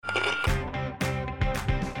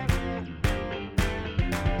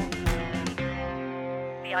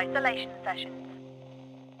the isolation sessions.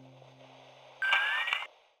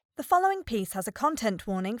 The following piece has a content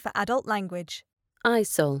warning for adult language.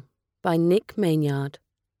 ISOL by Nick Maynard.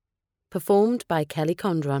 Performed by Kelly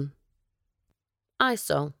Condron.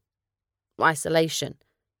 ISOL. Isolation.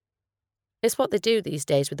 It's what they do these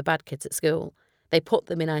days with the bad kids at school. They put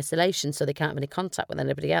them in isolation so they can't have any contact with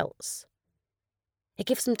anybody else. It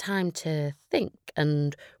gives them time to think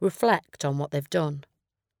and reflect on what they've done.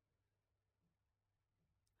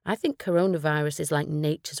 I think coronavirus is like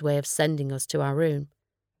nature's way of sending us to our room,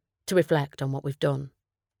 to reflect on what we've done.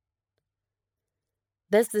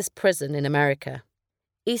 There's this prison in America,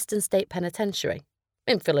 Eastern State Penitentiary,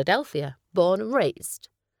 in Philadelphia, born and raised.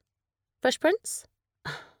 Fresh Prince?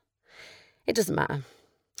 It doesn't matter.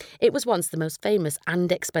 It was once the most famous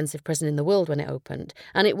and expensive prison in the world when it opened,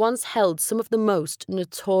 and it once held some of the most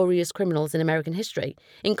notorious criminals in American history,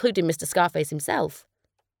 including Mr. Scarface himself,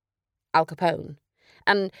 Al Capone.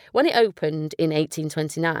 And when it opened in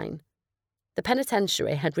 1829, the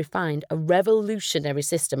penitentiary had refined a revolutionary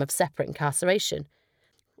system of separate incarceration.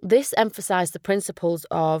 This emphasised the principles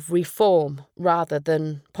of reform rather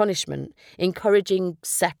than punishment, encouraging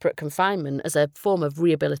separate confinement as a form of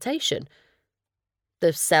rehabilitation.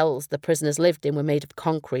 The cells the prisoners lived in were made of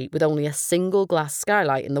concrete with only a single glass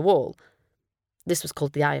skylight in the wall. This was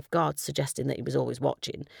called the Eye of God, suggesting that he was always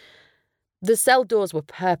watching. The cell doors were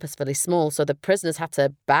purposefully small, so the prisoners had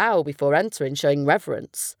to bow before entering, showing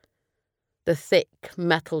reverence. The thick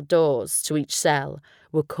metal doors to each cell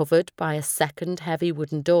were covered by a second heavy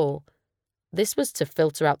wooden door. This was to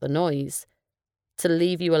filter out the noise, to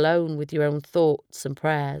leave you alone with your own thoughts and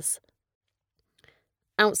prayers.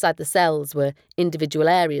 Outside the cells were individual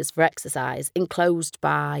areas for exercise, enclosed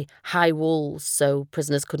by high walls so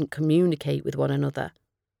prisoners couldn't communicate with one another.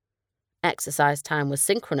 Exercise time was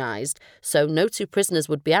synchronised, so no two prisoners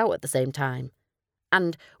would be out at the same time.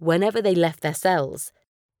 And whenever they left their cells,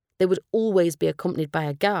 they would always be accompanied by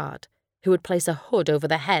a guard who would place a hood over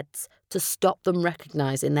their heads to stop them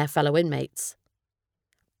recognising their fellow inmates.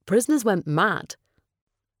 Prisoners went mad.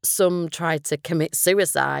 Some tried to commit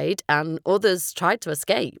suicide and others tried to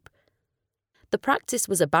escape. The practice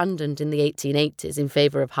was abandoned in the 1880s in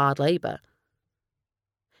favour of hard labour.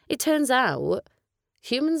 It turns out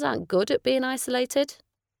humans aren't good at being isolated.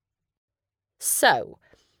 So,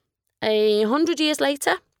 100 years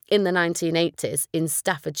later, in the 1980s, in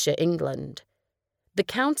Staffordshire, England, the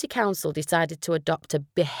county council decided to adopt a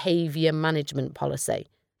behaviour management policy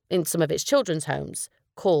in some of its children's homes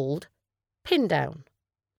called Pin Down.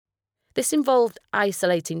 This involved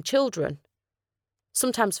isolating children,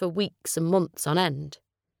 sometimes for weeks and months on end.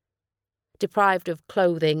 Deprived of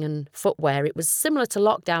clothing and footwear, it was similar to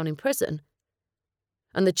lockdown in prison.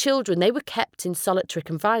 And the children, they were kept in solitary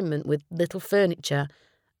confinement with little furniture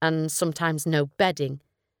and sometimes no bedding,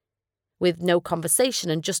 with no conversation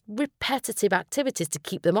and just repetitive activities to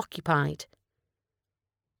keep them occupied.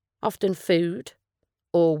 Often food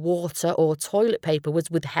or water or toilet paper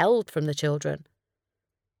was withheld from the children.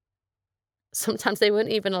 Sometimes they weren't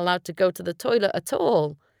even allowed to go to the toilet at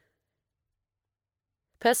all.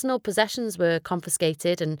 Personal possessions were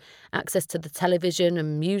confiscated and access to the television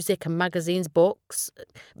and music and magazines, books.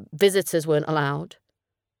 Visitors weren't allowed.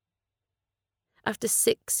 After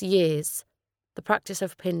 6 years, the practice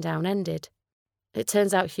of pin down ended. It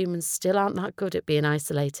turns out humans still aren't that good at being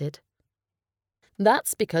isolated.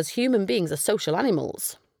 That's because human beings are social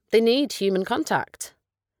animals. They need human contact.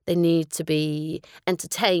 They need to be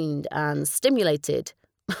entertained and stimulated,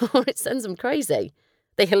 or it sends them crazy.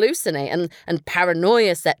 They hallucinate and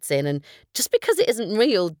paranoia sets in, and just because it isn't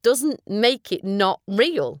real doesn't make it not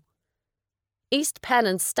real. East Penn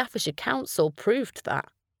and Staffordshire Council proved that.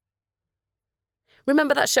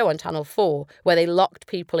 Remember that show on Channel 4 where they locked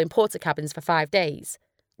people in porta cabins for 5 days?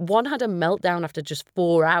 One had a meltdown after just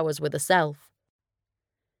 4 hours with herself.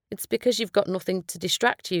 It's because you've got nothing to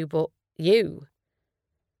distract you but you.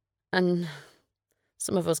 And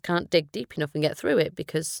some of us can't dig deep enough and get through it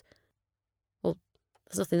because, well,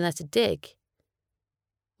 there's nothing there to dig.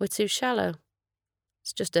 We're too shallow.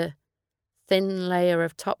 It's just a thin layer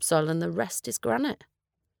of topsoil and the rest is granite.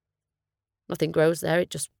 Nothing grows there, it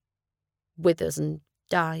just withers and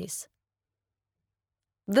dies.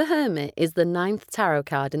 The Hermit is the 9th tarot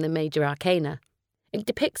card in the major arcana. It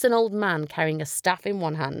depicts an old man carrying a staff in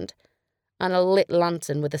one hand and a lit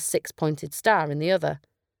lantern with a 6-pointed star in the other.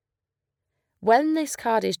 When this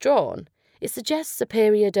card is drawn, it suggests a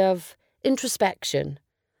period of introspection,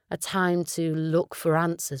 a time to look for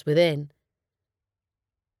answers within.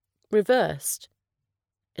 Reversed,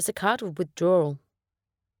 it's a card of withdrawal.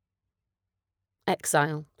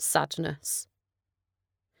 Exile, sadness.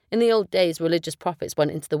 In the old days, religious prophets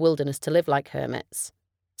went into the wilderness to live like hermits,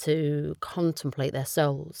 to contemplate their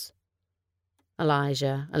souls.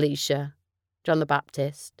 Elijah, Elisha, John the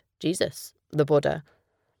Baptist, Jesus, the Buddha,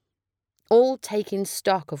 all taking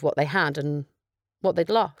stock of what they had and what they'd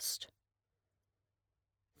lost.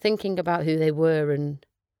 Thinking about who they were and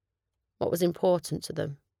what was important to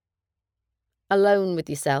them. Alone with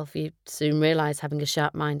yourself, you soon realise having a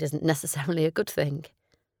sharp mind isn't necessarily a good thing.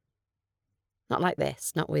 Not like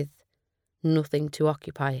this, not with nothing to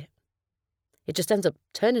occupy it. It just ends up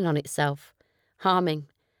turning on itself, harming,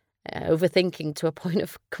 overthinking to a point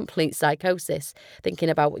of complete psychosis, thinking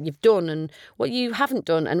about what you've done and what you haven't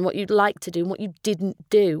done and what you'd like to do and what you didn't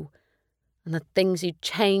do and the things you'd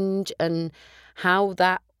change and how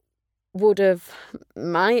that would have,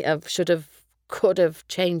 might have, should have, could have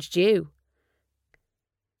changed you.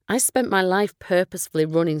 I spent my life purposefully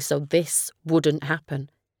running so this wouldn't happen.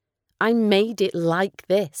 I made it like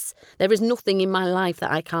this. There is nothing in my life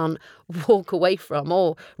that I can't walk away from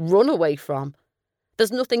or run away from.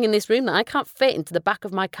 There's nothing in this room that I can't fit into the back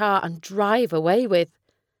of my car and drive away with.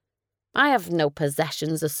 I have no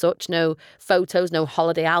possessions as such, no photos, no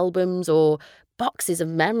holiday albums or boxes of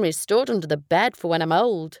memories stored under the bed for when I'm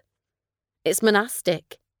old. It's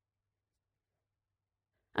monastic.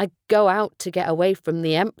 I go out to get away from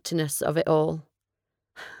the emptiness of it all.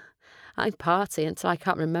 I party until I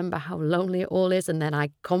can't remember how lonely it all is, and then I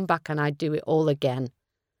come back and I do it all again.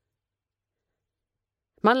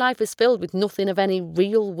 My life is filled with nothing of any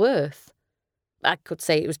real worth. I could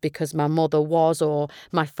say it was because my mother was or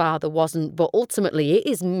my father wasn't, but ultimately it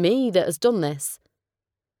is me that has done this.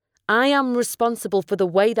 I am responsible for the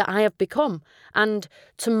way that I have become, and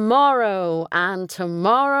tomorrow and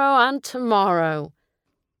tomorrow and tomorrow.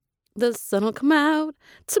 The sun'll come out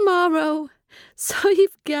tomorrow, so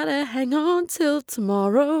you've gotta hang on till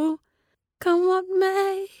tomorrow. Come what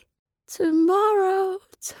may, tomorrow,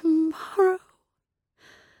 tomorrow.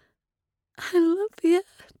 I love you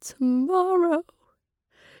tomorrow.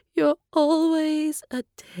 You're always a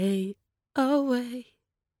day away.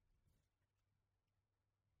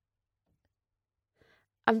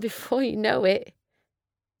 And before you know it,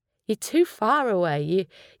 you're too far away.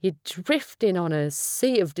 You're drifting on a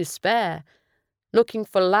sea of despair, looking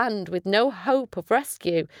for land with no hope of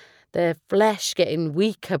rescue, their flesh getting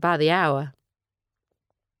weaker by the hour.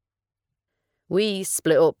 We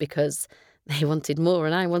split up because they wanted more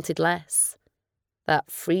and I wanted less. That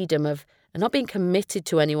freedom of not being committed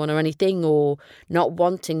to anyone or anything, or not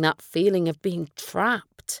wanting that feeling of being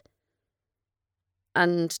trapped.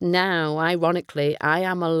 And now, ironically, I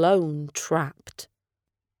am alone, trapped.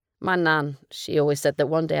 My nan, she always said that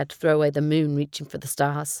one day I'd throw away the moon reaching for the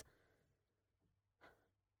stars.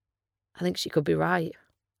 I think she could be right.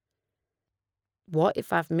 What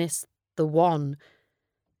if I've missed the one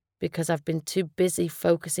because I've been too busy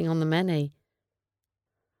focusing on the many?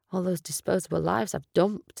 All those disposable lives I've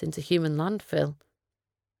dumped into human landfill.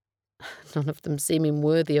 None of them seeming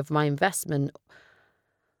worthy of my investment.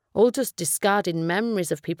 All just discarded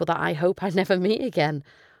memories of people that I hope I never meet again.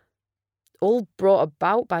 All brought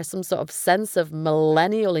about by some sort of sense of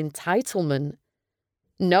millennial entitlement.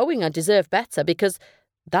 Knowing I deserve better because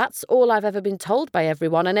that's all I've ever been told by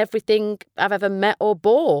everyone and everything I've ever met or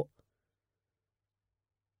bought.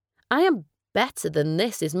 I am better than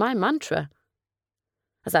this is my mantra.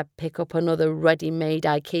 As I pick up another ready-made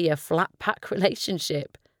IKEA flat-pack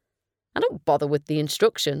relationship. I don't bother with the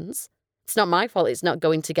instructions. It's not my fault it's not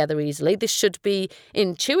going together easily. This should be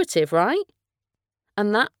intuitive, right?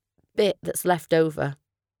 And that bit that's left over,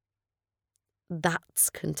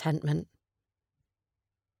 that's contentment.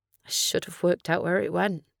 I should have worked out where it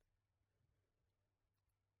went.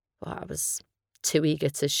 But I was too eager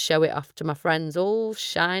to show it off to my friends, all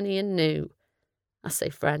shiny and new. I say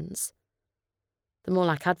friends. They're more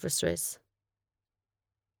like adversaries.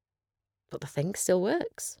 But the thing still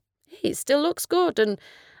works. It still looks good.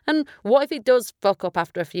 And what if it does fuck up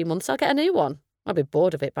after a few months? I'll get a new one. I'll be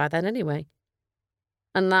bored of it by then anyway.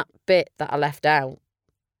 And that bit that I left out,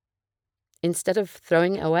 instead of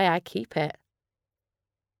throwing it away, I keep it.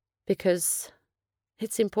 Because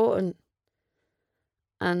it's important.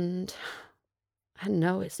 And I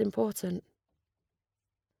know it's important.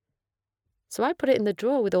 So I put it in the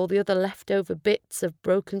drawer with all the other leftover bits of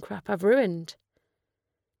broken crap I've ruined.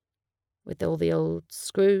 With all the old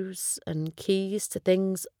screws and keys to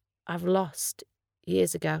things I've lost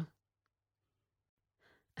years ago.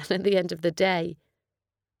 And at the end of the day,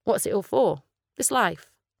 what's it all for? This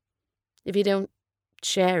life. If you don't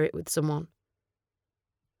share it with someone.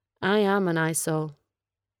 I am an eyesore.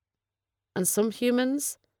 And some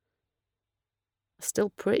humans are still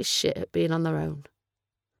pretty shit at being on their own.